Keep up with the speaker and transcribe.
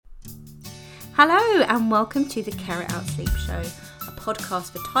Hello and welcome to the Care It Out Sleep Show, a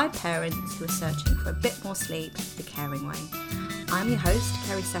podcast for tired parents who are searching for a bit more sleep the caring way. I'm your host,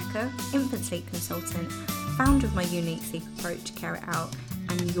 Kerry Secker, infant sleep consultant, founder of my unique sleep approach, Care It Out,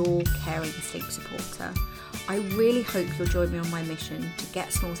 and your caring sleep supporter. I really hope you'll join me on my mission to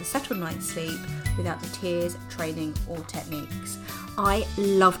get Smalls a settled night's sleep without the tears, training or techniques. I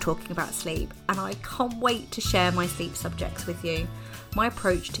love talking about sleep and I can't wait to share my sleep subjects with you. My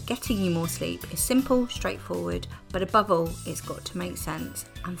approach to getting you more sleep is simple, straightforward, but above all, it's got to make sense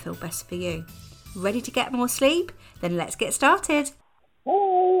and feel best for you. Ready to get more sleep? Then let's get started.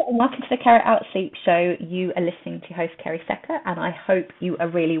 Hey, and welcome to the Care It Out Sleep Show. You are listening to host Kerry Secker, and I hope you are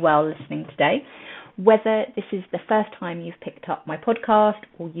really well listening today. Whether this is the first time you've picked up my podcast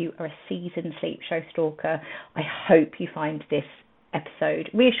or you are a seasoned sleep show stalker, I hope you find this episode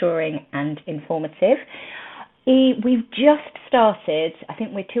reassuring and informative. We've just started, I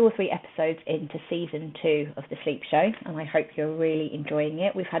think we're 2 or 3 episodes into season 2 of the sleep show, and I hope you're really enjoying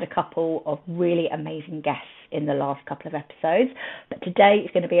it. We've had a couple of really amazing guests in the last couple of episodes, but today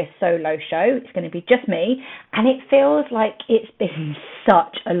it's going to be a solo show. It's going to be just me, and it feels like it's been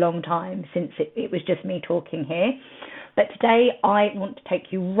such a long time since it was just me talking here. But today I want to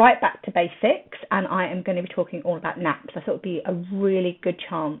take you right back to basics, and I am going to be talking all about naps. I thought it would be a really good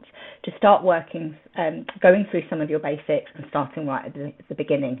chance to start going through some of your basics and starting right at the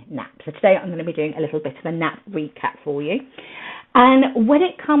beginning, naps. So today I'm going to be doing a little bit of a nap recap for you. And when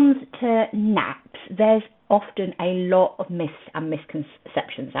it comes to naps, there's often a lot of myths and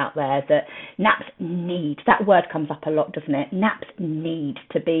misconceptions out there that naps need, that word comes up a lot, doesn't it? Naps need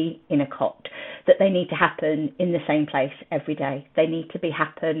to be in a cot, that they need to happen in the same place every day. They need to be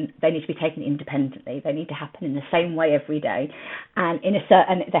taken independently. They need to happen in the same way every day, and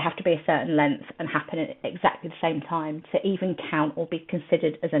they have to be a certain length and happen at exactly the same time to even count or be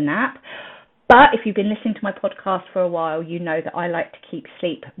considered as a nap. But if you've been listening to my podcast for a while, you know that I like to keep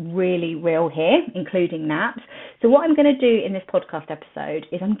sleep really real here, including naps. So what I'm going to do in this podcast episode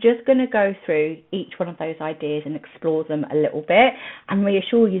is I'm just going to go through each one of those ideas and explore them a little bit and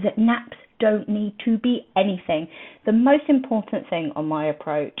reassure you that naps don't need to be anything. The most important thing on my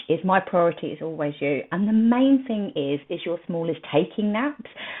approach is my priority is always you. And the main thing is your small is taking naps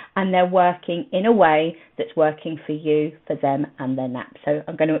and they're working in a way that's working for you, for them and their naps. So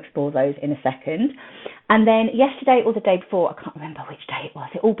I'm going to explore those in a second. And then yesterday or the day before, I can't remember which day it was,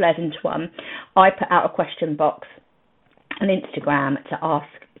 it all blurs into one, I put out a question box on Instagram to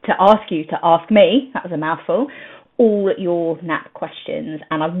ask you to ask me, that was a mouthful, all your nap questions,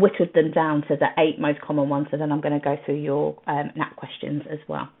 and I've whittled them down to the 8 most common ones, so then I'm going to go through your nap questions as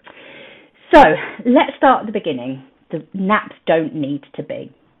well. So let's start at the beginning. The naps don't need to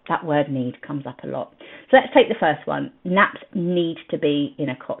be. That word need comes up a lot. So let's take the first one. Naps need to be in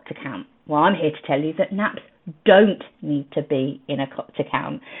a cot to count. Well, I'm here to tell you that naps don't need to be in a cot to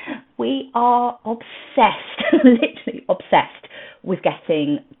count. We are obsessed, literally obsessed, with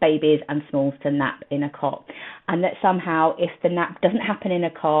getting babies and smalls to nap in a cot, and that somehow if the nap doesn't happen in a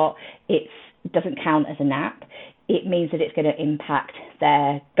cot, it doesn't count as a nap. It means that it's going to impact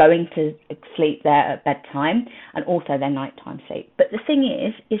their going to sleep there at bedtime and also their nighttime sleep. But the thing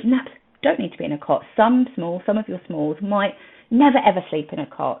is naps don't need to be in a cot. Some of your smalls might never ever sleep in a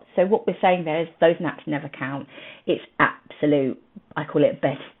cot. So what we're saying there is those naps never count. It's absolute, I call it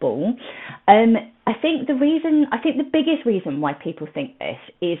baseball. I think the biggest reason why people think this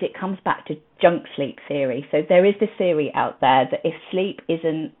is it comes back to junk sleep theory. So there is this theory out there that if sleep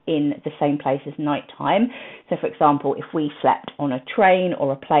isn't in the same place as nighttime, so for example, if we slept on a train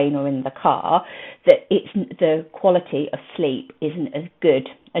or a plane or in the car, that the quality of sleep isn't as good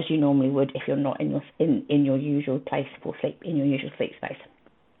as you normally would if you're not in your usual place for sleep, in your usual sleep space.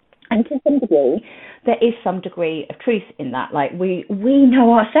 And to some degree, there is some degree of truth in that. Like we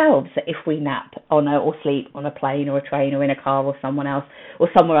know ourselves that if we nap or sleep on a plane or a train or in a car or someone else or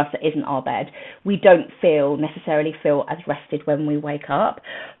somewhere else that isn't our bed, we don't necessarily feel as rested when we wake up.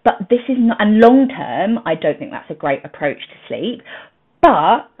 But this is not, and long term, I don't think that's a great approach to sleep.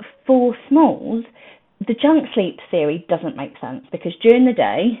 But for smalls, the junk sleep theory doesn't make sense because during the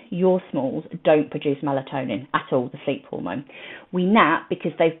day, your smalls don't produce melatonin at all, the sleep hormone. We nap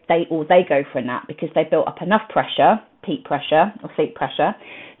because they go for a nap because they built up enough pressure, peak pressure or sleep pressure,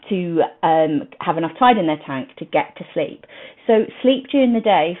 to have enough tide in their tank to get to sleep. So sleep during the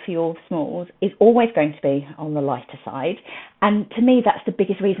day for your smalls is always going to be on the lighter side. And to me, that's the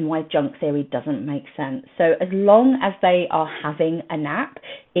biggest reason why junk theory doesn't make sense. So as long as they are having a nap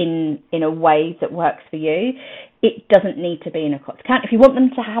in a way that works for you, it doesn't need to be in a cot. If you want them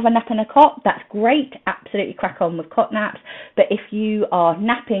to have a nap in a cot, that's great. Absolutely crack on with cot naps. But if you are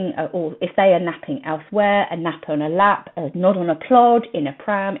napping, or if they are napping elsewhere, a nap on a lap, a nod on a plod, in a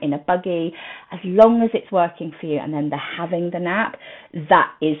pram, in a buggy, as long as it's working for you and then they're having the nap,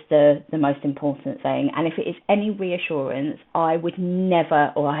 that is the most important thing. And if it is any reassurance, I would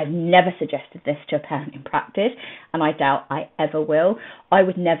never, or I have never suggested this to a parent in practice, and I doubt I ever will, I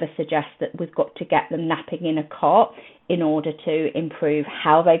would never suggest that we've got to get them napping in a cot in order to improve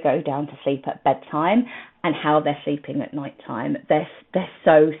how they go down to sleep at bedtime and how they're sleeping at night time. They're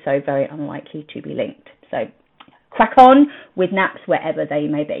so very unlikely to be linked. So crack on with naps wherever they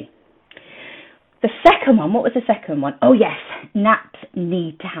may be. The second one, what was the second one? Oh yes, naps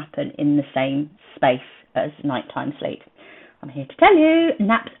need to happen in the same space as nighttime sleep. I'm here to tell you,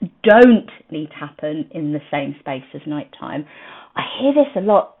 naps don't need to happen in the same space as nighttime. I hear this a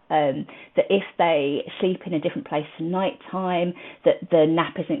lot, that if they sleep in a different place at nighttime, that the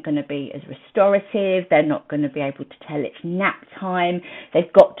nap isn't going to be as restorative, they're not going to be able to tell it's nap time,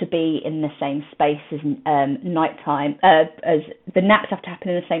 they've got to be in the same space as nighttime, as the naps have to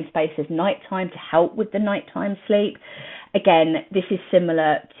happen in the same space as nighttime to help with the nighttime sleep. Again, this is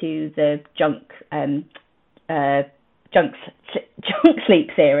similar to the junk sleep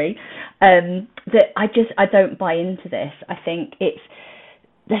theory, that I don't buy into this. I think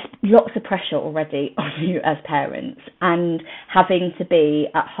there's lots of pressure already on you as parents, and having to be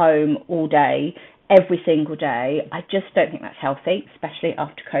at home all day, every single day, I just don't think that's healthy, especially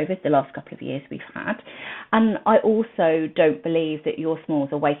after COVID, the last couple of years we've had. And I also don't believe that your smalls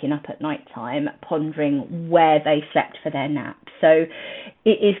are waking up at night time pondering where they slept for their nap. So it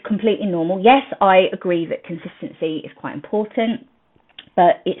is completely normal. Yes, I agree that consistency is quite important,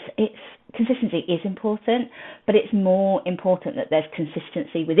 but consistency is important, but it's more important that there's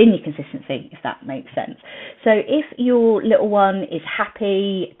consistency within your consistency, if that makes sense. So if your little one is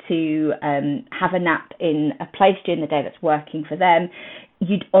happy to have a nap in a place during the day that's working for them,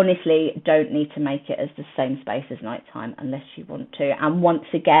 you honestly don't need to make it as the same space as nighttime unless you want to. And once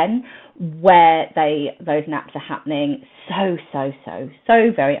again, where those naps are happening, so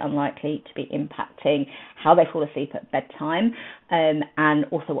very unlikely to be impacting how they fall asleep at bedtime, and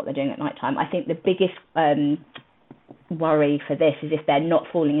also what they're doing at nighttime. I think the biggest worry for this is if they're not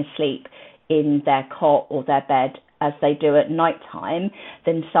falling asleep in their cot or their bed as they do at nighttime,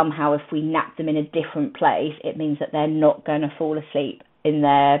 then somehow if we nap them in a different place, it means that they're not going to fall asleep in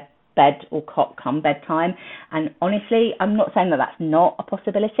their bed or cot come bedtime. And honestly, I'm not saying that that's not a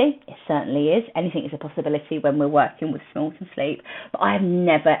possibility. It certainly is. Anything is a possibility when we're working with smalls and sleep, but I have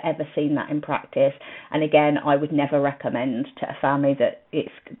never ever seen that in practice. And again, I would never recommend to a family that it's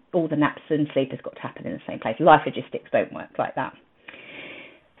all the naps and sleep has got to happen in the same place. Life logistics don't work like that.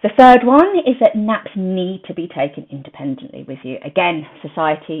 The third one is that naps need to be taken independently with you. Again,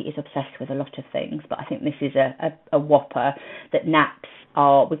 society is obsessed with a lot of things, but I think this is a whopper, that naps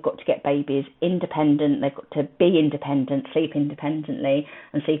we've got to get babies independent, they've got to be independent, sleep independently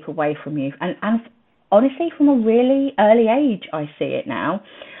and sleep away from you. And honestly, from a really early age, I see it now.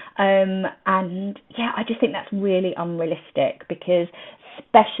 And yeah, I just think that's really unrealistic, because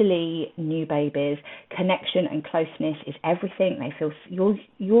especially new babies, connection and closeness is everything. They feel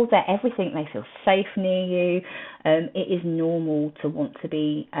you're their everything. They feel safe near you. It is normal to want to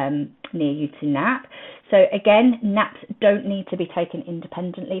be near you to nap. So again, naps don't need to be taken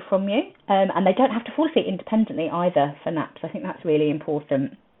independently from you, and they don't have to fall asleep independently either for naps. I think that's really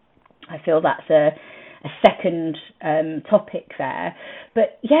important. I feel that's a second topic there.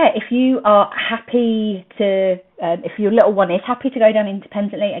 But yeah, if you are happy to, if your little one is happy to go down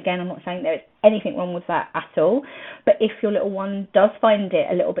independently, again, I'm not saying there's anything wrong with that at all, but if your little one does find it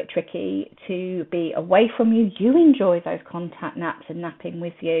a little bit tricky to be away from you, you enjoy those contact naps and napping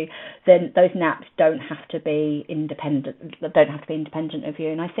with you, then those naps don't have to be independent of you.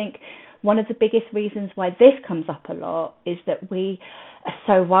 And I think one of the biggest reasons why this comes up a lot is that we are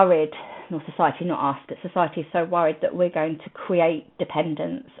so worried, or society, not us, but society is so worried that we're going to create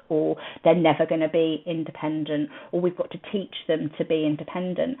dependence, or they're never going to be independent, or we've got to teach them to be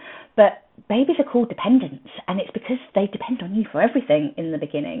independent. But babies are called dependents, and it's because they depend on you for everything in the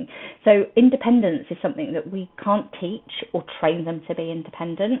beginning. So independence is something that we can't teach or train them to be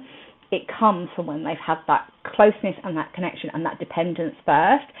independent. It comes from when they've had that closeness and that connection and that dependence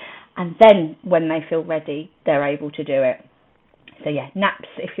first, and then when they feel ready, they're able to do it. So yeah, naps,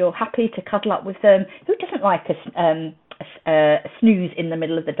 if you're happy to cuddle up with them. Who doesn't like a a snooze in the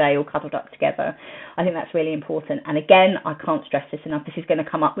middle of the day all cuddled up together. I think that's really important. And again, I can't stress this enough. This is going to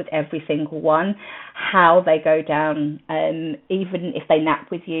come up with every single one. How they go down, even if they nap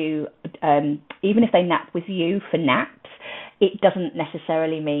with you for naps, it doesn't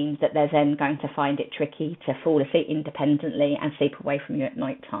necessarily mean that they're then going to find it tricky to fall asleep independently and sleep away from you at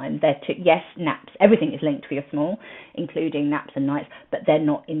night time. Yes, naps, everything is linked for your small, including naps and nights, but they're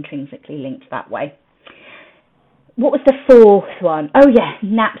not intrinsically linked that way. What was the fourth one? Oh yeah,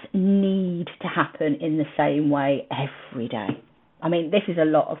 naps need to happen in the same way every day. I mean, this is a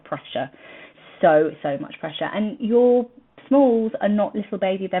lot of pressure, so much pressure. And your smalls are not little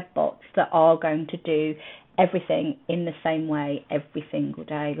baby bed bots that are going to do everything in the same way every single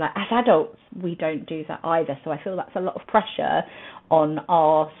day. Like, as adults, we don't do that either. So I feel that's a lot of pressure on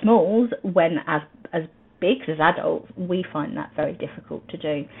our smalls when as bigs, as adults, we find that very difficult to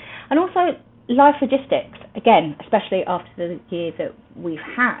do. And also life logistics, again, especially after the year that we've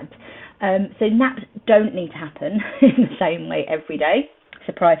had. So naps don't need to happen in the same way every day.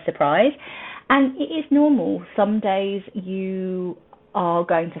 Surprise, surprise. And it is normal. Some days you are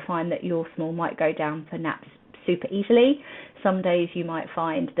going to find that your small might go down for naps super easily. Some days you might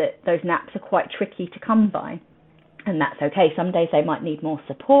find that those naps are quite tricky to come by, and that's okay. Some days they might need more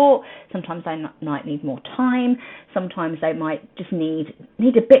support, sometimes they might need more time, sometimes they might just need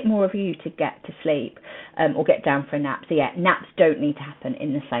a bit more of you to get to sleep or get down for a nap. So yeah, naps don't need to happen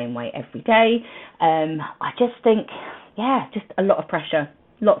in the same way every day. I just think, just a lot of pressure.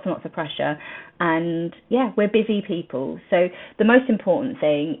 Lots and lots of pressure, and we're busy people. So the most important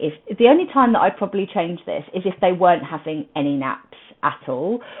thing is, the only time that I'd probably change this is if they weren't having any naps at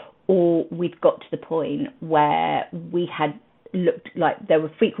all, or we'd got to the point where we had looked like there were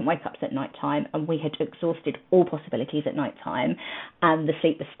frequent wake-ups at night time and we had exhausted all possibilities at night time and the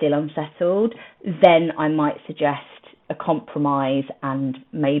sleep was still unsettled. Then I might suggest a compromise and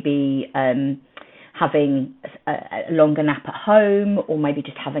maybe having a longer nap at home, or maybe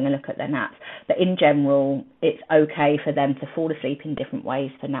just having a look at their naps. But in general, it's okay for them to fall asleep in different ways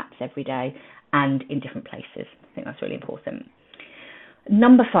for naps every day and in different places. I think that's really important.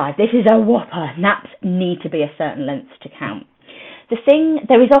 Number 5, this is a whopper. Naps need to be a certain length to count.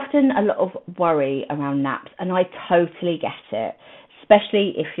 There is often a lot of worry around naps, and I totally get it,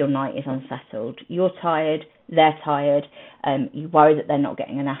 especially if your night is unsettled. You're tired, they're tired, you worry that they're not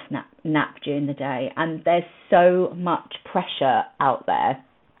getting enough nap during the day, and there's so much pressure out there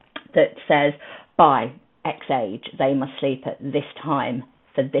that says by X age they must sleep at this time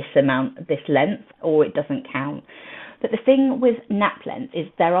for this amount, this length, or it doesn't count. But the thing with nap length is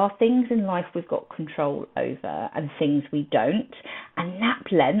there are things in life we've got control over and things we don't, and nap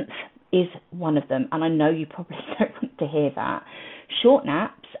length is one of them, and I know you probably don't want to hear that. Short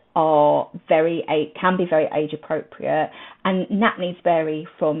naps can be very age appropriate, and nap needs vary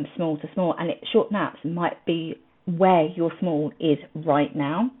from small to small, and short naps might be where your small is right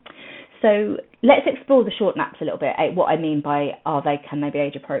now. So let's explore the short naps a little bit. What I mean by can they be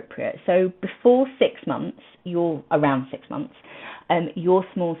age appropriate? So before 6 months, around 6 months, your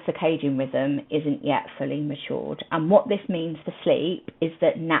small circadian rhythm isn't yet fully matured. And what this means for sleep is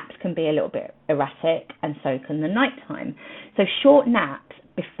that naps can be a little bit erratic, and so can the nighttime. So short naps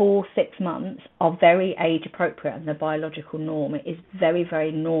before 6 months are very age appropriate, and the biological norm is very,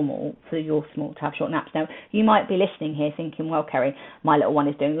 very normal for your small to have short naps. Now, you might be listening here thinking, well, Kerry, my little one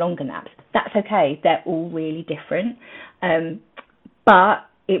is doing longer naps. That's okay. They're all really different. But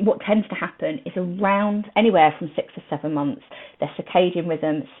what tends to happen is around anywhere from 6 to 7 months, their circadian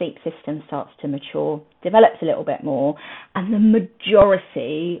rhythm, sleep system starts to mature, develops a little bit more, and the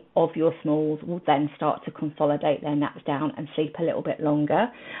majority of your smalls will then start to consolidate their naps down and sleep a little bit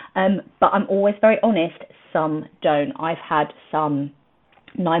longer. But I'm always very honest, some don't. I've had some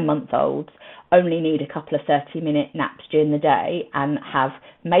 9-month-olds only need a couple of 30-minute naps during the day and have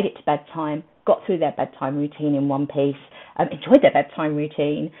made it to bedtime, got through their bedtime routine in one piece, enjoyed their bedtime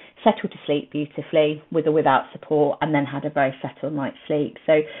routine, settled to sleep beautifully with or without support, and then had a very settled night's sleep.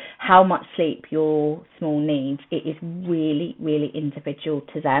 So how much sleep your small needs, it is really, really individual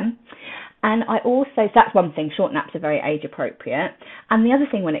to them. And so that's one thing, short naps are very age appropriate. And the other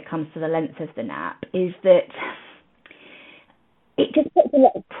thing when it comes to the length of the nap is that it just puts a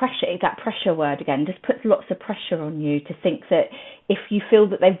lot of pressure, that pressure word again, just puts lots of pressure on you to think that if you feel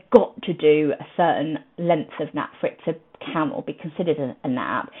that they've got to do a certain length of nap for it to count or be considered a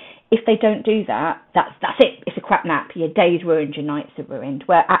nap, if they don't do that, that's it, it's a crap nap, your day's ruined, your nights are ruined,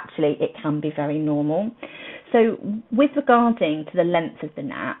 where actually it can be very normal. So with regarding to the length of the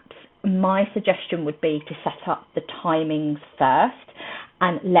naps, my suggestion would be to set up the timings first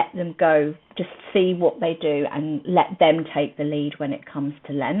and let them go, just see what they do and let them take the lead when it comes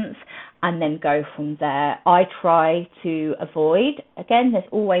to length, and then go from there. I try to avoid, again, there's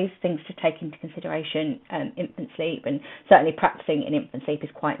always things to take into consideration, infant sleep, and certainly practicing in infant sleep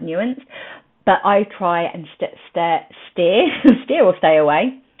is quite nuanced, but I try and steer or stay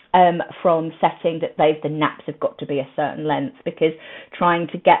away from setting that the naps have got to be a certain length, because trying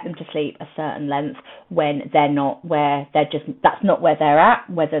to get them to sleep a certain length when they're not where they're just, that's not where they're at,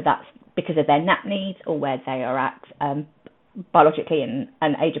 whether that's because of their nap needs or where they are at biologically and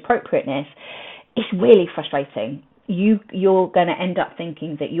age appropriateness, it's really frustrating. You're going to end up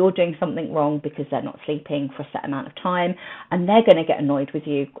thinking that you're doing something wrong because they're not sleeping for a set amount of time, and they're going to get annoyed with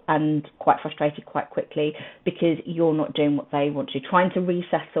you and quite frustrated quite quickly because you're not doing what they want to. Trying to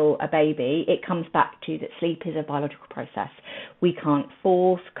resettle a baby, it comes back to that sleep is a biological process. We can't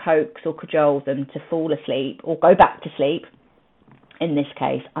force, coax or cajole them to fall asleep or go back to sleep, in this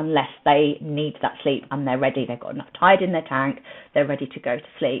case, unless they need that sleep and they're ready, they've got enough tide in their tank, they're ready to go to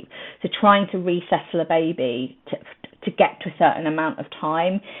sleep. So trying to resettle a baby to get to a certain amount of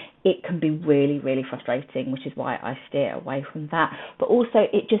time, it can be really, really frustrating, which is why I steer away from that. But also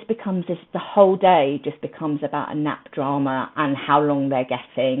it just becomes this, the whole day just becomes about a nap drama and how long they're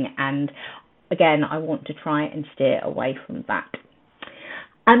getting. And again, I want to try and steer away from that.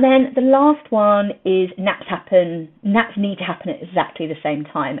 And then the last one is naps need to happen at exactly the same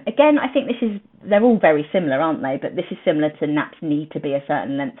time. Again, I think they're all very similar, aren't they? But this is similar to naps need to be a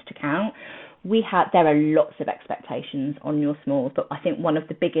certain length to count. There are lots of expectations on your smalls, but I think one of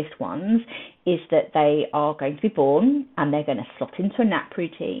the biggest ones is that they are going to be born and they're going to slot into a nap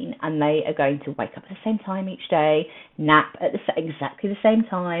routine, and they are going to wake up at the same time each day, nap at exactly the same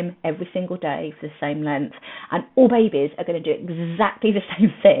time every single day for the same length, and all babies are going to do exactly the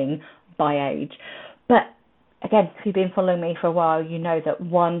same thing by age. But again, if you've been following me for a while, you know that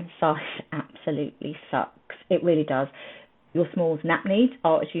one size absolutely sucks. It really does. Your small's nap needs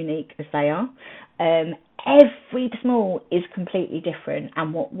are as unique as they are. Every small is completely different,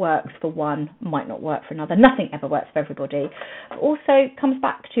 and what works for one might not work for another. Nothing ever works for everybody. It also comes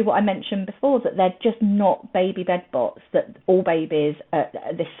back to what I mentioned before, that they're just not baby bed bots, that all babies at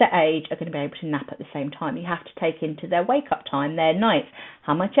this set age are going to be able to nap at the same time. You have to take into their wake-up time, their nights,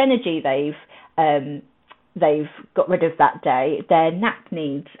 how much energy they've got rid of that day, their nap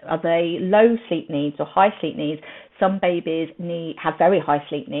needs, are they low sleep needs or high sleep needs? Some babies have very high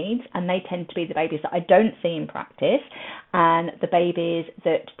sleep needs, and they tend to be the babies that I don't see in practice, and the babies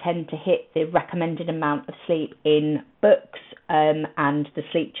that tend to hit the recommended amount of sleep in books and the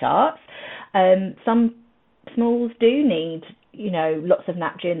sleep charts. Some smalls do need lots of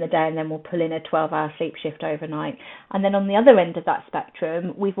nap during the day, and then we'll pull in a 12-hour sleep shift overnight. And then on the other end of that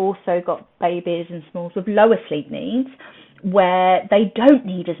spectrum, we've also got babies and smalls with lower sleep needs, where they don't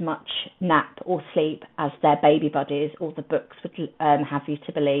need as much nap or sleep as their baby buddies or the books would have you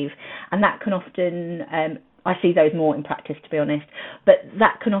to believe. And that can often, I see those more in practice, to be honest, but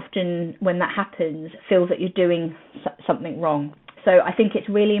that can often, when that happens, feel that you're doing something wrong. So I think it's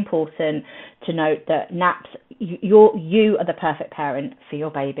really important to note that naps, you are the perfect parent for your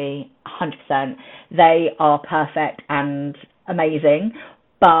baby, 100%. They are perfect and amazing,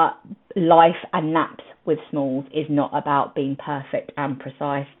 but life and naps with smalls is not about being perfect and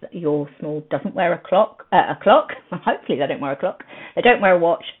precise. Your small doesn't wear a clock. Hopefully they don't wear a clock. They don't wear a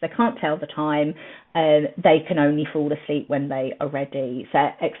watch. They can't tell the time. They can only fall asleep when they are ready. So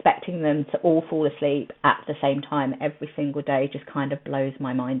expecting them to all fall asleep at the same time every single day just kind of blows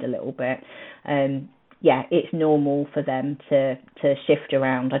my mind a little bit. It's normal for them to shift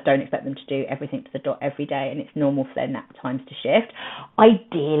around. I don't expect them to do everything to the dot every day, and it's normal for their nap times to shift.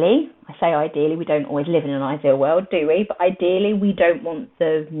 Ideally, I say ideally, we don't always live in an ideal world, do we? But ideally, we don't want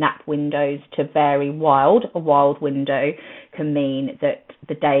the nap windows to vary wild. A wild window can mean that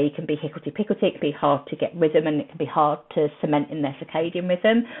the day can be hicklety-picklety, it can be hard to get rhythm, and it can be hard to cement in their circadian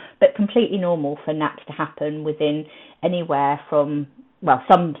rhythm, but completely normal for naps to happen within anywhere from,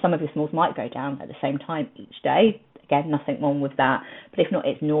 some of your smalls might go down at the same time each day. Again, nothing wrong with that. But if not,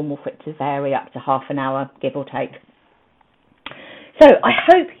 it's normal for it to vary up to half an hour, give or take. So I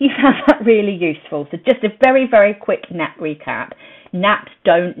hope you found that really useful. So just a very, very quick nap recap. Naps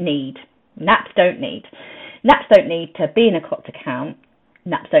don't need to be in a clock to count.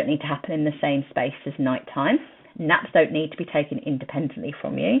 Naps don't need to happen in the same space as nighttime. Naps don't need to be taken independently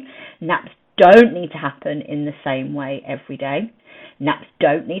from you. Naps don't need to happen in the same way every day. Naps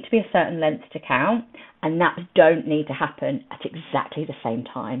don't need to be a certain length to count, and naps don't need to happen at exactly the same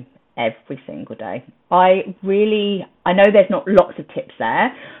time every single day. I know there's not lots of tips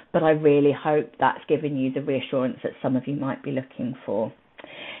there, but I really hope that's given you the reassurance that some of you might be looking for.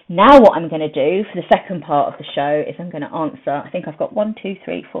 Now what I'm going to do for the second part of the show is I'm going to answer, I think I've got 1, 2,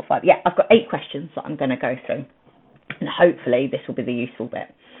 3, 4, 5. Yeah, I've got 8 questions that I'm going to go through. And hopefully this will be the useful bit.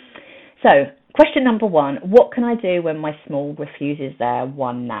 So, question number 1, what can I do when my small refuses their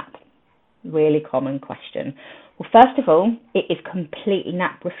one nap? Really common question. Well, first of all,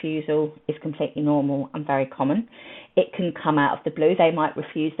 nap refusal is completely normal and very common. It can come out of the blue. They might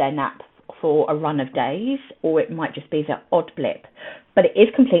refuse their nap for a run of days, or it might just be the odd blip. But it is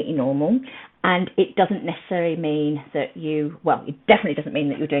completely normal, and it doesn't necessarily mean that it definitely doesn't mean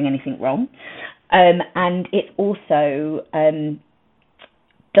that you're doing anything wrong. And it also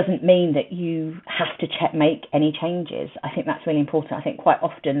doesn't mean that you have to make any changes. I think that's really important. I think quite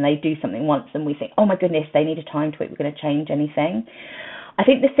often they do something once and we think, oh my goodness, they need a time tweak, we're going to change anything. I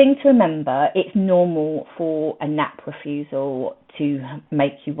think the thing to remember, it's normal for a nap refusal to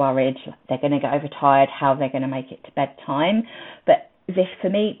make you worried. They're going to get overtired, how they're going to make it to bedtime. But for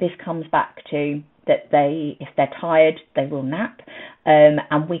me, this comes back to that if they're tired, they will nap, and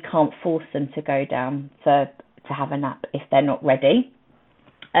we can't force them to go down to have a nap if they're not ready.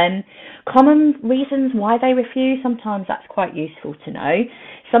 Common reasons why they refuse, sometimes that's quite useful to know.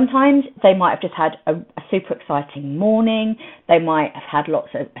 Sometimes they might have just had a super exciting morning, they might have had lots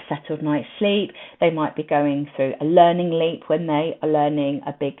of a settled night's sleep, they might be going through a learning leap when they are learning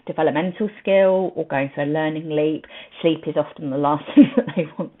a big developmental skill or going through a learning leap. Sleep is often the last thing that they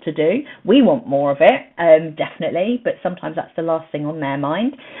want to do. We want more of it, definitely, but sometimes that's the last thing on their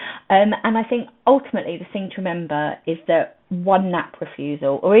mind. And I think ultimately the thing to remember is that one nap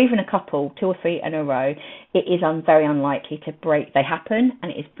refusal, or even a couple, 2 or 3 in a row, it is very unlikely to break. They happen,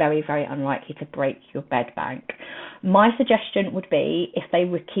 and it is very, very unlikely to break your bed bank. My suggestion would be, if they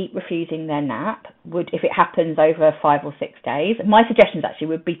would keep refusing their nap, if it happens over 5 or 6 days, my suggestions actually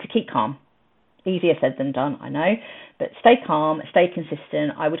would be to keep calm. Easier said than done, I know, but stay calm, stay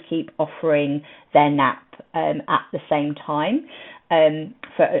consistent. I would keep offering their nap at the same time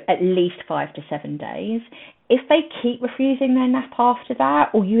for at least 5 to 7 days. If they keep refusing their nap after that,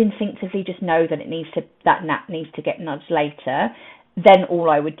 or you instinctively just know that that nap needs to get nudged later, then all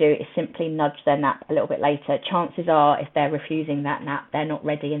I would do is simply nudge their nap a little bit later. Chances are, if they're refusing that nap, they're not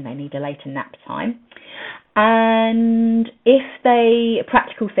ready and they need a later nap time. And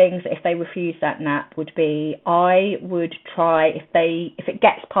practical things, if they refuse that nap, would be, I would try, if it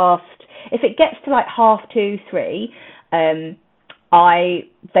gets to like 2:30, 3,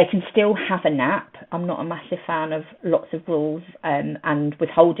 they can still have a nap. I'm not a massive fan of lots of rules and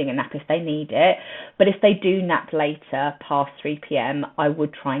withholding a nap if they need it. But if they do nap later, past 3 p.m, I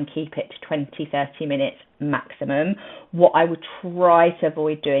would try and keep it to 20, 30 minutes maximum. What I would try to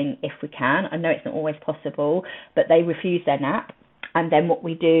avoid doing, if we can, I know it's not always possible, but they refuse their nap. And then what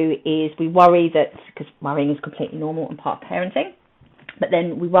we do is we worry that, because worrying is completely normal and part of parenting, but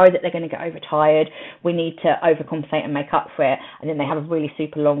then we worry that they're going to get overtired, we need to overcompensate and make up for it, and then they have a really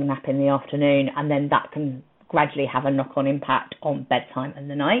super long nap in the afternoon, and then that can gradually have a knock-on impact on bedtime and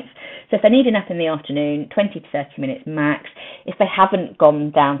the night. So if they need a nap in the afternoon, 20 to 30 minutes max. If they haven't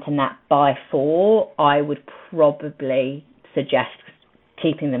gone down to nap by 4, I would probably suggest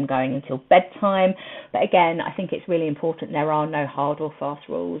keeping them going until bedtime. But again, I think it's really important there are no hard or fast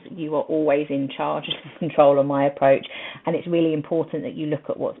rules. You are always in charge and control on my approach, and it's really important that you look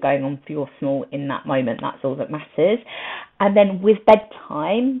at what's going on for your small in that moment. That's all that matters. And then with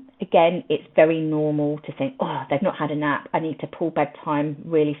bedtime, again, it's very normal to think, oh, they've not had a nap, I need to pull bedtime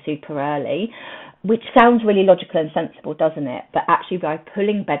really super early, which sounds really logical and sensible, doesn't it? But actually, by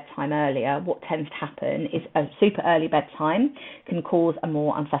pulling bedtime earlier, what tends to happen is a super early bedtime can cause a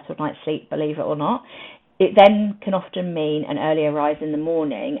more unsettled night's sleep, believe it or not. It then can often mean an earlier rise in the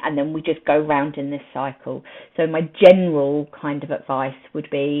morning, and then we just go round in this cycle. So my general kind of advice would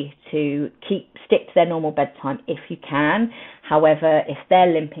be to stick to their normal bedtime if you can. However, if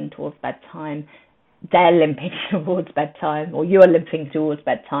they're limping towards bedtime, or you're limping towards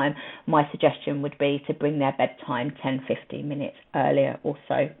bedtime, my suggestion would be to bring their bedtime 10-15 minutes earlier or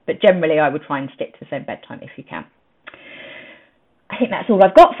so. But generally, I would try and stick to the same bedtime if you can. I think that's all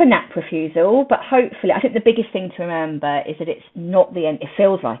I've got for nap refusal, but hopefully, I think the biggest thing to remember is that it's not the end. It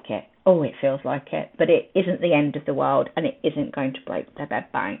feels like it. Oh, it feels like it, but it isn't the end of the world, and it isn't going to break their bed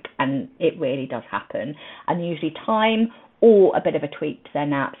bank, and it really does happen. And usually time or a bit of a tweak to their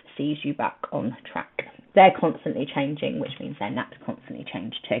naps sees you back on track. They're constantly changing, which means their naps constantly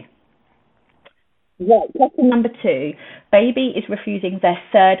change too. Right, question number 2. Baby is refusing their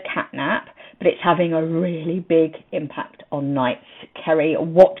 3rd cat nap, but it's having a really big impact on nights. Kerry,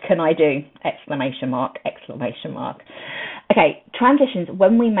 what can I do? Exclamation mark, exclamation mark. Okay, transitions.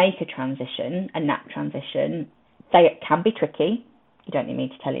 When we make a nap transition, they can be tricky. You don't need me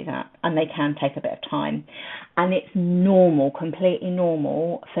to tell you that. And they can take a bit of time. And it's normal, completely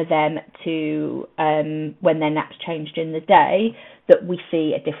normal for them to, when their nap's changed in the day, that we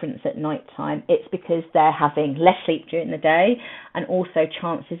see a difference at night time. It's because they're having less sleep during the day, and also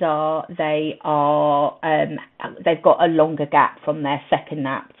chances are they've got a longer gap from their second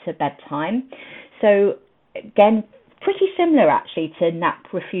nap to bedtime. So again, pretty similar actually to nap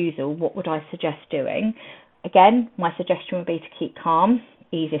refusal. What would I suggest doing? Again, my suggestion would be to keep calm.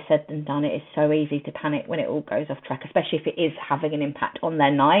 Easier said than done. It is so easy to panic when it all goes off track, especially if it is having an impact on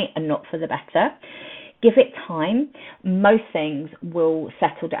their night and not for the better. Give it time. Most things will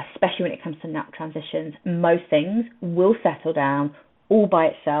settle down, especially when it comes to nap transitions. Most things will settle down all by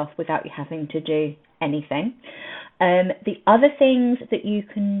itself without you having to do anything. The other things that you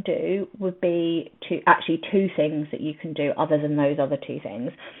can do would be two things that you can do other than those other two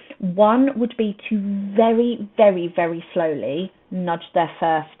things. One would be to very, very, very slowly nudge their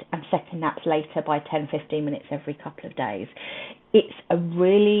first and second naps later by 10-15 minutes every couple of days. It's a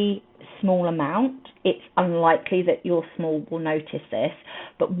really small amount. It's unlikely that your small will notice this,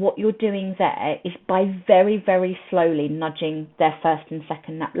 but what you're doing there is by very, very slowly nudging their first and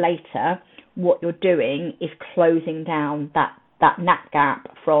second nap later, what you're doing is closing down that nap gap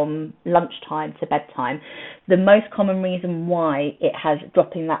from lunchtime to bedtime. The most common reason why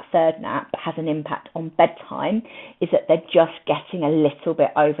dropping that third nap has an impact on bedtime is that they're just getting a little bit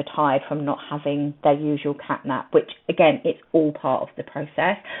overtired from not having their usual cat nap, which again, it's all part of the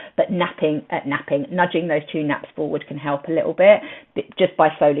process. But nudging those two naps forward can help a little bit just by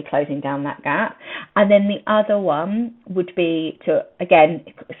slowly closing down that gap. And then the other one would be to, again,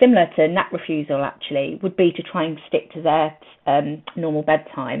 similar to nap refusal actually, would be to try and stick to their normal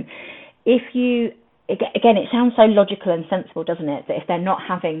bedtime. Again, it sounds so logical and sensible, doesn't it, that if they're not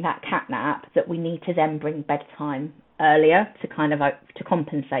having that cat nap, that we need to then bring bedtime earlier to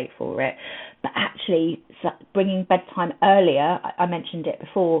compensate for it. But actually, bringing bedtime earlier, I mentioned it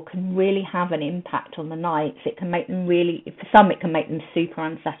before, can really have an impact on the nights. It can make them for some, it can make them super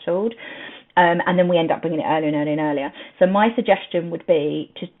unsettled. And then we end up bringing it earlier and earlier and earlier. So my suggestion would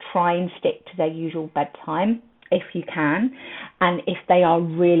be to try and stick to their usual bedtime if you can. And if they are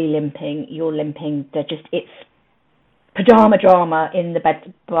really limping, it's pajama drama in the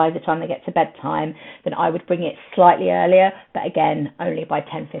bed by the time they get to bedtime, then I would bring it slightly earlier, but again, only by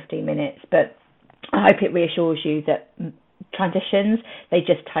 10-15 minutes. But I hope it reassures you that transitions, they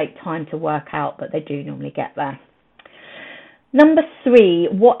just take time to work out, but they do normally get there. Number 3,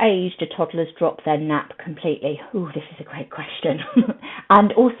 what age do toddlers drop their nap completely? Ooh, this is a great question.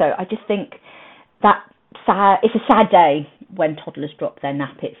 And also, I just think that it's a sad day when toddlers drop their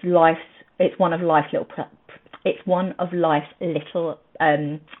nap. It's one of life's little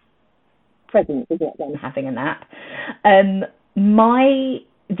presents, isn't it, them having a nap.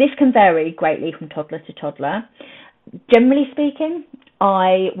 This can vary greatly from toddler to toddler. Generally speaking,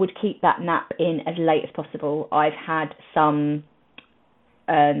 I would keep that nap in as late as possible. I've had some,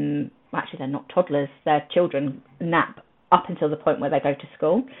 actually they're not toddlers, they're children, nap up until the point where they go to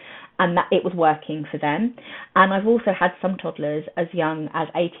school, and that it was working for them. And I've also had some toddlers as young as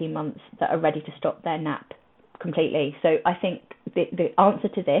 18 months that are ready to stop their nap completely. So I think the answer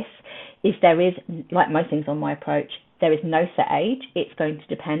to this is there is, like most things on my approach, there is no set age. It's going to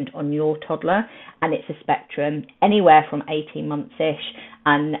depend on your toddler, and it's a spectrum anywhere from 18 months-ish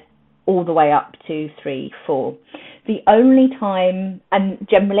and all the way up to 3, 4. The only time, and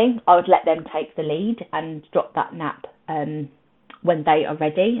generally I would let them take the lead and drop that nap when they are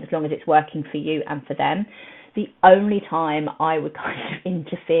ready, as long as it's working for you and for them. The only time I would kind of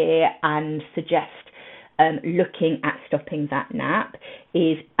interfere and suggest looking at stopping that nap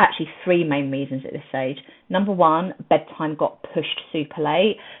is actually 3 main reasons at this stage. Number 1, bedtime got pushed super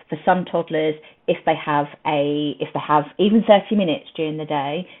late. For some toddlers, if they have even 30 minutes during the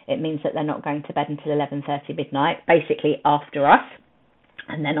day, it means that they're not going to bed until 11:30 midnight, basically after us,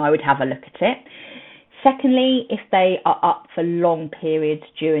 and then I would have a look at it. Secondly, if they are up for long periods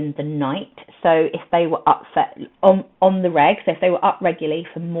during the night, so if they were up on the reg, so if they were up regularly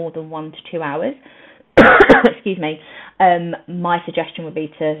for more than 1 to 2 hours, excuse me, my suggestion would be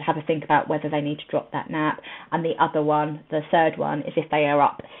to have a think about whether they need to drop that nap. And the third one, is if they are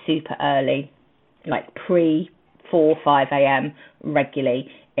up super early, like pre-4, 5 a.m. regularly,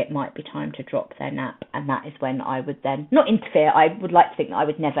 it might be time to drop their nap. And that is when I would then not interfere. I would like to think that I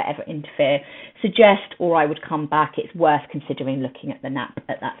would never ever interfere, suggest, or I would come back. It's worth considering looking at the nap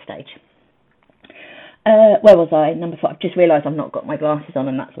at that stage. Where was I? Number 4. I've just realised I've not got my glasses on,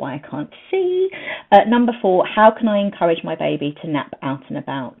 and that's why I can't see. Number 4, how can I encourage my baby to nap out and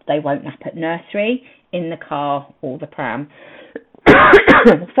about? They won't nap at nursery, in the car, or the pram.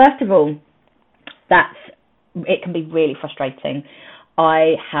 First of all, it can be really frustrating.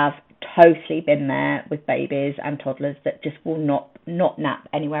 I have totally been there with babies and toddlers that just will not nap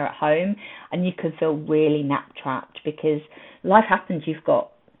anywhere at home, and you can feel really nap trapped because life happens. You've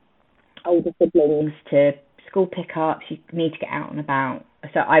got older siblings to school pickups, you need to get out and about.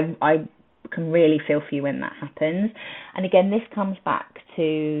 So I can really feel for you when that happens. And again, this comes back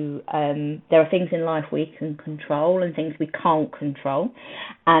to there are things in life we can control and things we can't control,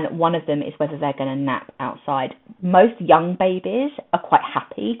 and one of them is whether they're going to nap outside. Most young babies are quite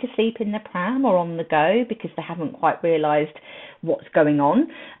happy to sleep in the pram or on the go because they haven't quite realised what's going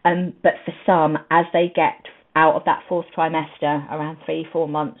on, but for some, as they get out of that fourth trimester around 3-4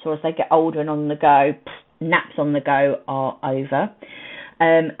 months, or as they get older and on the go, naps on the go are over.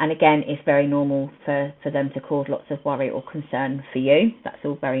 And again, it's very normal for them to cause lots of worry or concern for you. That's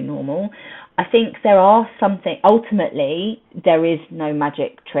all very normal. I think ultimately, there is no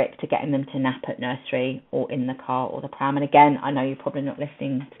magic trick to getting them to nap at nursery or in the car or the pram. And again, I know you're probably not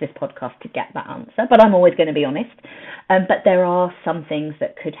listening to this podcast to get that answer, but I'm always going to be honest. But there are some things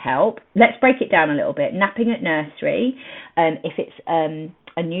that could help. Let's break it down a little bit. Napping at nursery, if it's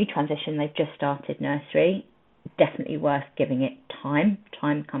a new transition, they've just started nursery, definitely worth giving it time.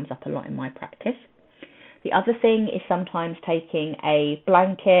 Time comes up a lot in my practice. The other thing is sometimes taking a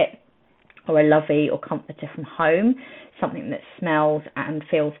blanket or a lovey or comforter from home, something that smells and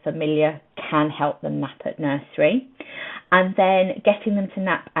feels familiar, can help them nap at nursery. And then getting them to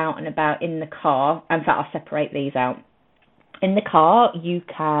nap out and about in the car. In fact, I'll separate these out. In the car, you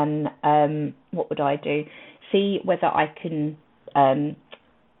can, what would I do? See whether I can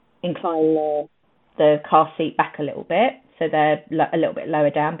incline the car seat back a little bit so they're a little bit lower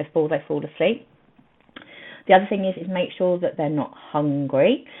down before they fall asleep. The other thing is make sure that they're not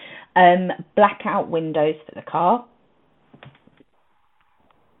hungry. Blackout windows for the car.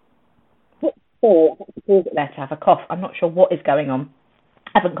 There to have a cough. I'm not sure what is going on.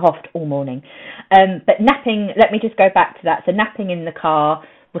 I haven't coughed all morning. But napping, let me just go back to that. So napping in the car,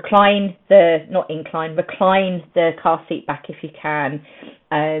 recline the car seat back if you can.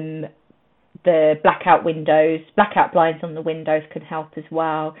 The blackout blinds on the windows can help as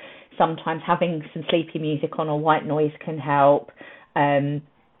well. Sometimes having some sleepy music on or white noise can help.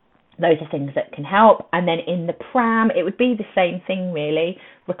 Those are things that can help. And then in the pram, it would be the same thing really.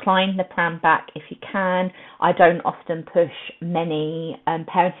 Recline the pram back if you can. I don't often push many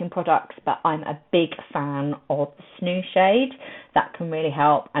parenting products, but I'm a big fan of the snooze shade. That can really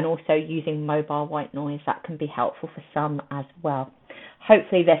help. And also using mobile white noise, that can be helpful for some as well.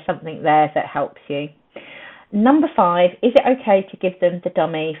 Hopefully there's something there that helps you. Number 5, is it okay to give them the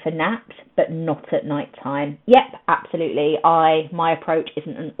dummy for naps, but not at night time? Yep, absolutely. My approach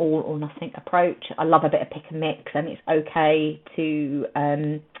isn't an all or nothing approach. I love a bit of pick and mix, and it's okay to,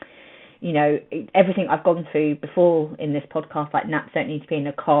 everything I've gone through before in this podcast, like naps don't need to be in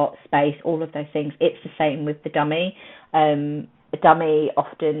a cot, space, all of those things. It's the same with the dummy. The dummy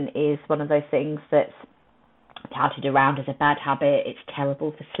often is one of those things that's touted around as a bad habit. It's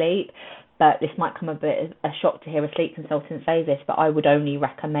terrible for sleep. But this might come a bit a shock to hear a sleep consultant say this, but I would only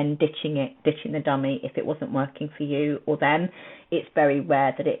recommend ditching the dummy if it wasn't working for you or them. It's very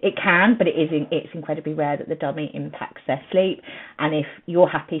rare that it can, but it's incredibly rare that the dummy impacts their sleep. And if you're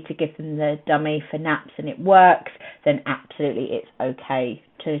happy to give them the dummy for naps and it works, then absolutely it's okay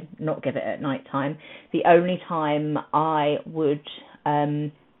to not give it at night time. The only time I would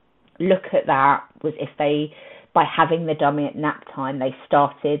look at that was if by having the dummy at nap time, they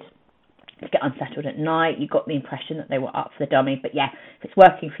started to get unsettled at night. You got the impression that they were up for the dummy. But yeah, if it's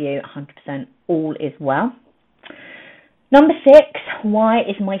working for you, 100% all is well. Number 6, why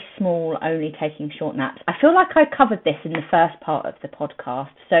is my small only taking short naps? I feel like I covered this in the first part of the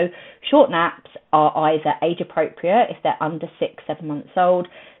podcast. So short naps are either age appropriate if they're under 6-7 months old,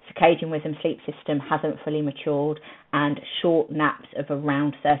 circadian rhythm sleep system hasn't fully matured, and short naps of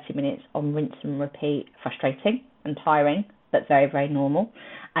around 30 minutes on rinse and repeat, frustrating and tiring, but very, very normal.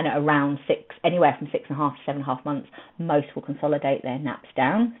 And at around anywhere from 6.5 to 7.5 months, most will consolidate their naps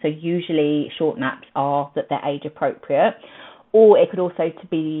down. So usually short naps are that they're age appropriate, or it could also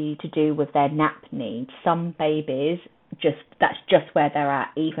be to do with their nap needs. Some babies, that's just where they're at,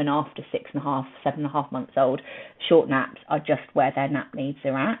 even after 6.5, 7.5 months old. Short naps are just where their nap needs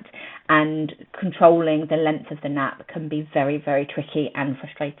are at. And controlling the length of the nap can be very, very tricky and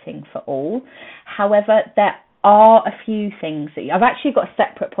frustrating for all. However, there are a few things that I've actually got a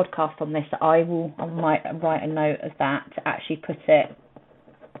separate podcast on this that I might write a note of that to actually put it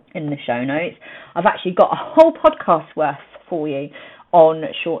in the show notes. I've actually got a whole podcast worth for you on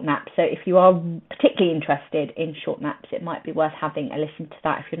short naps. So if you are particularly interested in short naps, it might be worth having a listen to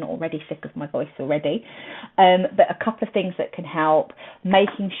that if you're not already sick of my voice already. But a couple of things that can help: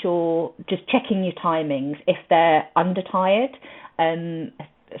 making sure, just checking your timings if they're undertired,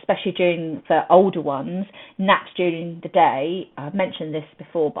 especially for older ones. Naps during the day, I've mentioned this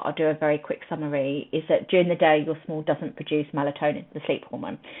before, but I'll do a very quick summary, is that during the day your small doesn't produce melatonin, the sleep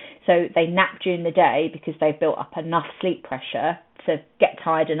hormone. So they nap during the day because they've built up enough sleep pressure to get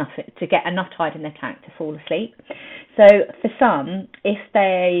enough tired in their tank to fall asleep. So for some, if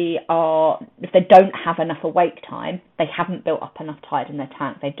they don't have enough awake time, they haven't built up enough tired in their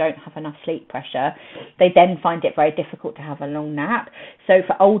tank, they don't have enough sleep pressure, they then find it very difficult to have a long nap. So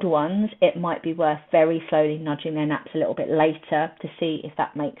for older ones, it might be worth very slowly nudging their naps a little bit later to see if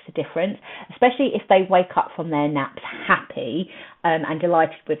that makes a difference, especially if they wake up from their naps happy and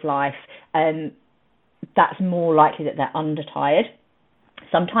delighted with life. That's more likely that they're undertired.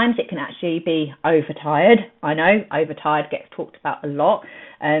 Sometimes it can actually be overtired. I know overtired gets talked about a lot.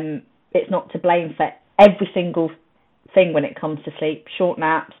 It's not to blame for every single thing when it comes to sleep: short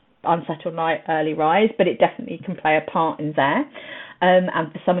naps, unsettled night, early rise, but it definitely can play a part in there. And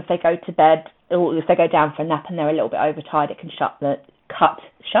for some, if they go to bed or if they go down for a nap and they're a little bit overtired, it can cap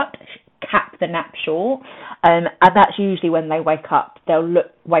the nap short, and that's usually when they wake up. They'll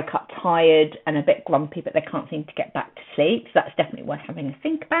wake up tired and a bit grumpy, but they can't seem to get back to sleep. So that's definitely worth having a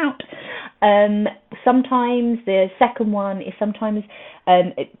think about. Sometimes the second one is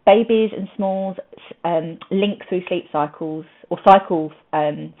babies and smalls link through sleep cycles or cycle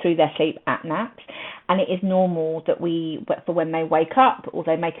through their sleep at naps, and it is normal that for when they wake up or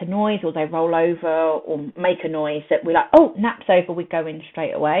they make a noise or they roll over or make a noise, that we're like, oh, nap's over, we go in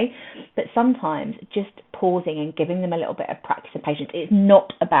straight away. But sometimes just pausing and giving them a little bit of practice and patience. It's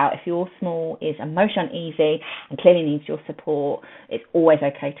not about, if your small is emotionally uneasy and clearly needs your support, it's always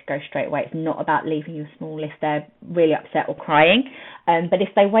okay to go straight away. It's not about leaving your small if they're really upset or crying. But if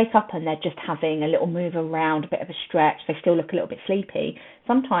they wake up and they're just having a little move around, a bit of a stretch, they still look a little bit sleepy,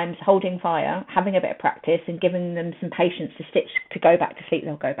 sometimes holding fire, having a bit of practice and giving them some patience to go back to sleep,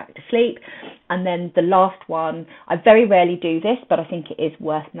 they'll go back to sleep. And then the last one, I very rarely do this, but I think it is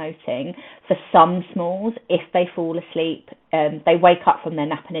worth noting, for some smalls, if they fall asleep, they wake up from their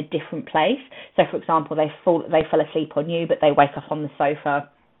nap in a different place. So for example, they fell asleep on you, but they wake up on the sofa,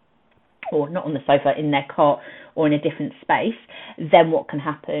 or not on the sofa, in their cot or in a different space, then what can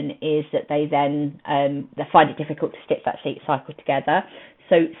happen is that they then they find it difficult to stitch that sleep cycle together.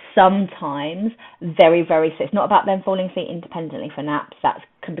 So sometimes, very, very, so it's not about them falling asleep independently for naps. That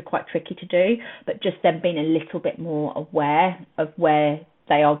can be quite tricky to do, but just them being a little bit more aware of where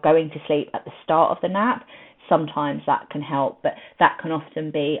they are going to sleep at the start of the nap, sometimes that can help, but that can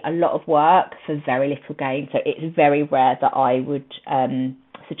often be a lot of work for very little gain. So it's very rare that I would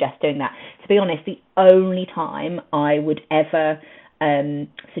suggest doing that. To be honest, the only time I would ever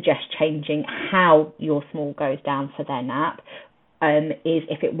suggest changing how your small goes down for their nap is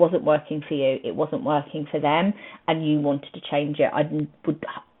if it wasn't working for you, it wasn't working for them, and you wanted to change it. I would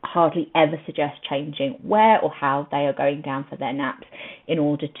hardly ever suggest changing where or how they are going down for their naps in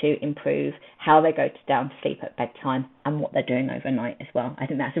order to improve how they go down to sleep at bedtime and what they're doing overnight as well. I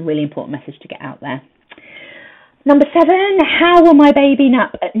think that's a really important message to get out there. Number 7, how will my baby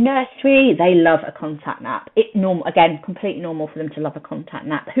nap at nursery? They love a contact nap. It's normal, again, completely normal for them to love a contact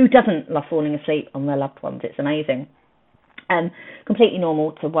nap. Who doesn't love falling asleep on their loved ones? It's amazing. Completely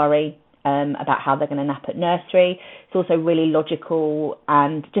normal to worry about how they're going to nap at nursery. It's also really logical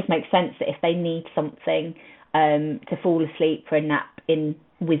and just makes sense that if they need something to fall asleep for a nap in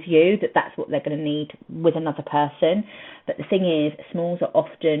with you, that's what they're going to need with another person. But the thing is, smalls are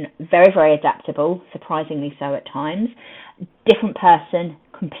often very, very adaptable, surprisingly so at times. Different person,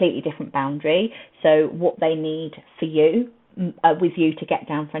 completely different boundary. So what they need for you, with you to get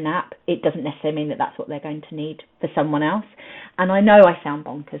down for a nap, it doesn't necessarily mean that that's what they're going to need for someone else. And I know I sound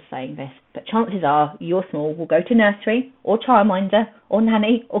bonkers saying this, but chances are your small will go to nursery or childminder or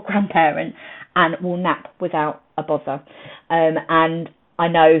nanny or grandparent and will nap without a bother. And I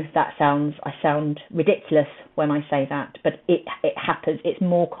know I sound ridiculous when I say that, but it happens. It's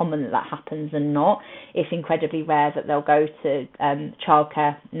more common that happens than not. It's incredibly rare that they'll go to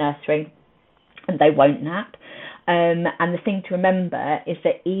childcare, nursery, and they won't nap. And the thing to remember is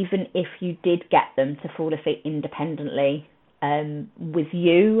that even if you did get them to fall asleep independently with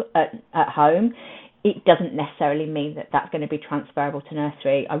you at home, it doesn't necessarily mean that that's going to be transferable to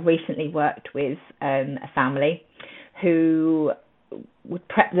nursery. I recently worked with a family who would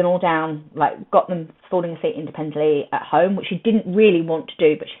prep them all down, like got them falling asleep independently at home, which she didn't really want to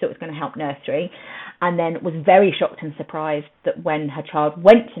do, but she thought it was going to help nursery. and then was very shocked and surprised that when her child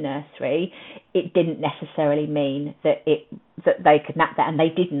went to nursery, it didn't necessarily mean that they could nap there, and they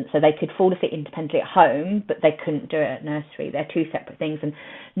didn't. So they could fall asleep independently at home, but they couldn't do it at nursery. They're two separate things, and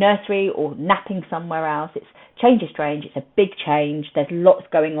nursery or napping somewhere else, change is strange. It's a big change. There's lots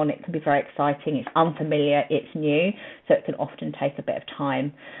going on. It can be very exciting. It's unfamiliar. It's new, so it can often take a bit of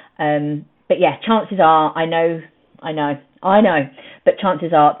time. But yeah, chances are, I know, but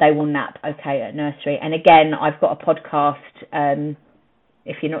chances are they will nap okay at nursery. And again, I've got a podcast,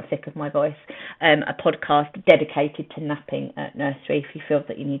 if you're not sick of my voice, a podcast dedicated to napping at nursery if you feel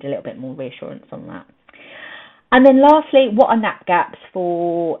that you need a little bit more reassurance on that. And then lastly, what are nap gaps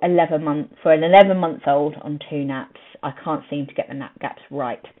for an 11-month-old on 2 naps? I can't seem to get the nap gaps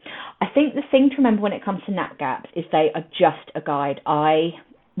right. I think the thing to remember when it comes to nap gaps is they are just a guide. I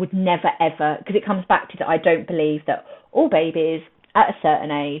would never ever, because it comes back to that I don't believe that all babies at a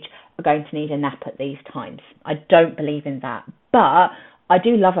certain age are going to need a nap at these times. I don't believe in that. But I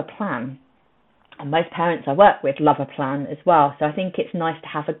do love a plan. And most parents I work with love a plan as well. So I think it's nice to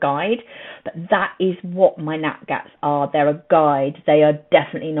have a guide. But that is what my nap gaps are. They're a guide. They are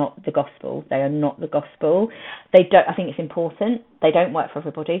definitely not the gospel. They are not the gospel. I think it's important. They don't work for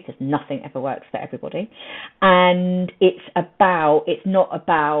everybody, because nothing ever works for everybody. And it's not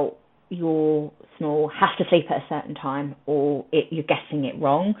about your small has to sleep at a certain time, or you're getting it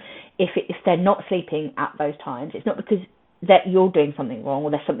wrong. If they're not sleeping at those times, it's not because that you're doing something wrong or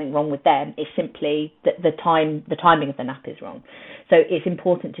there's something wrong with them. It's simply that the timing of the nap is wrong. So it's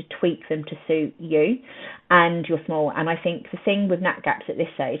important to tweak them to suit you and your small. And I think the thing with nap gaps at this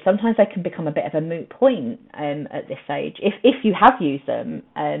age, sometimes they can become a bit of a moot point at this age. If you have used them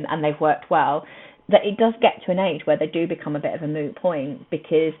and they've worked well, that it does get to an age where they do become a bit of a moot point,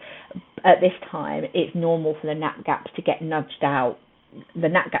 because at this time it's normal for the nap gaps to get nudged out. The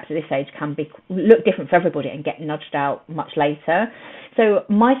nap gaps at this age can look different for everybody and get nudged out much later. So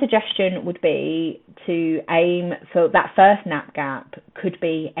my suggestion would be to aim for that first nap gap could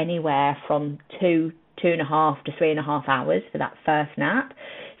be anywhere from 2.5 to 3.5 hours for that first nap.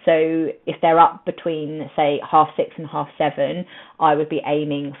 So if they're up between, say, 6:30 and 7:30, I would be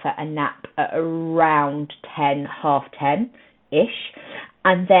aiming for a nap at around 10, 10:30-ish.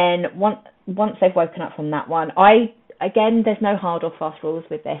 And then once they've woken up from that one, Again, there's no hard or fast rules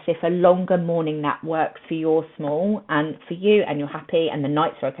with this. If a longer morning nap works for your small and for you and you're happy and the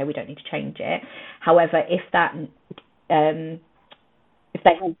nights are okay, we don't need to change it. However, if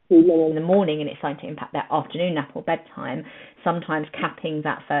they have too long in the morning and it's starting to impact their afternoon nap or bedtime, sometimes capping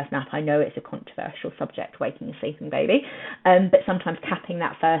that first nap, I know it's a controversial subject, waking a sleeping baby, but sometimes capping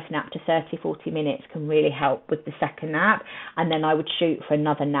that first nap to 30-40 minutes can really help with the second nap. And then I would shoot for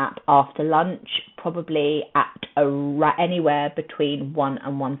another nap after lunch, probably at anywhere between 1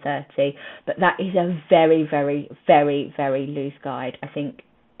 and 1:30. But that is a very, very, very, very loose guide. I think,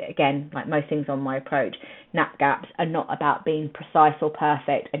 again, like most things on my approach, nap gaps are not about being precise or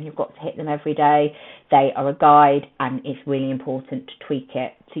perfect and you've got to hit them every day. They are a guide, and it's really important to tweak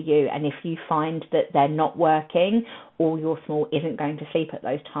it to you. And if you find that they're not working or your small isn't going to sleep at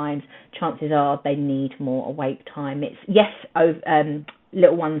those times, chances are they need more awake time.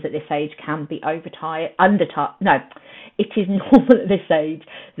 Little ones at this age can be it is normal at this age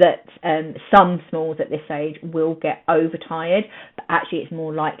that some smalls at this age will get overtired, but actually it's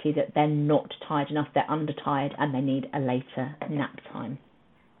more likely that they're not tired enough, they're undertired, and they need a later nap time.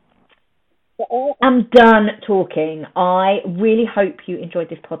 I'm done talking. I really hope you enjoyed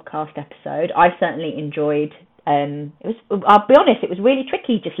this podcast episode. I certainly enjoyed. I'll be honest, it was really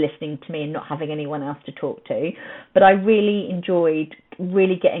tricky just listening to me and not having anyone else to talk to, but I really enjoyed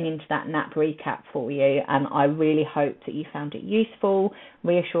really getting into that nap recap for you, and I really hope that you found it useful,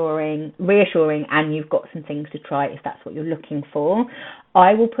 reassuring, and you've got some things to try if that's what you're looking for.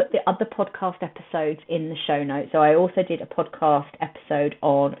 I will put the other podcast episodes in the show notes. So I also did a podcast episode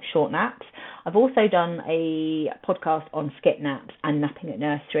on short naps. I've also done a podcast on skip naps and napping at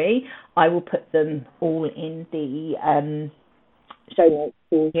nursery. I will put them all in the show notes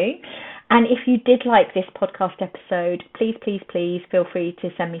for you. And if you did like this podcast episode, please, please, please feel free to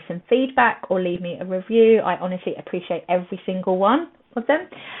send me some feedback or leave me a review. I honestly appreciate every single one of them.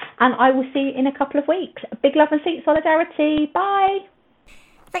 And I will see you in a couple of weeks. Big love and sleep solidarity. Bye.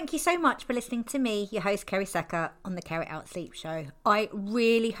 Thank you so much for listening to me, your host, Kerry Secker, on the Carry It Out Sleep Show. I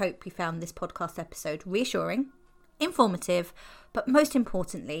really hope you found this podcast episode reassuring, informative, but most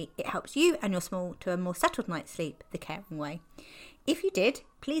importantly, it helps you and your small to a more settled night's sleep the caring way. If you did,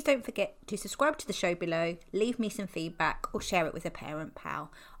 please don't forget to subscribe to the show below, leave me some feedback, or share it with a parent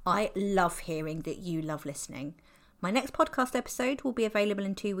pal. I love hearing that you love listening. My next podcast episode will be available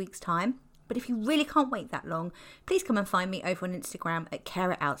in 2 weeks' time. But if you really can't wait that long, please come and find me over on Instagram at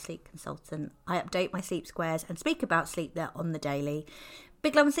Care It Out Sleep Consultant. I update my sleep squares and speak about sleep there on the daily.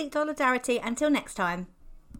 Big love and sleep solidarity. Until next time.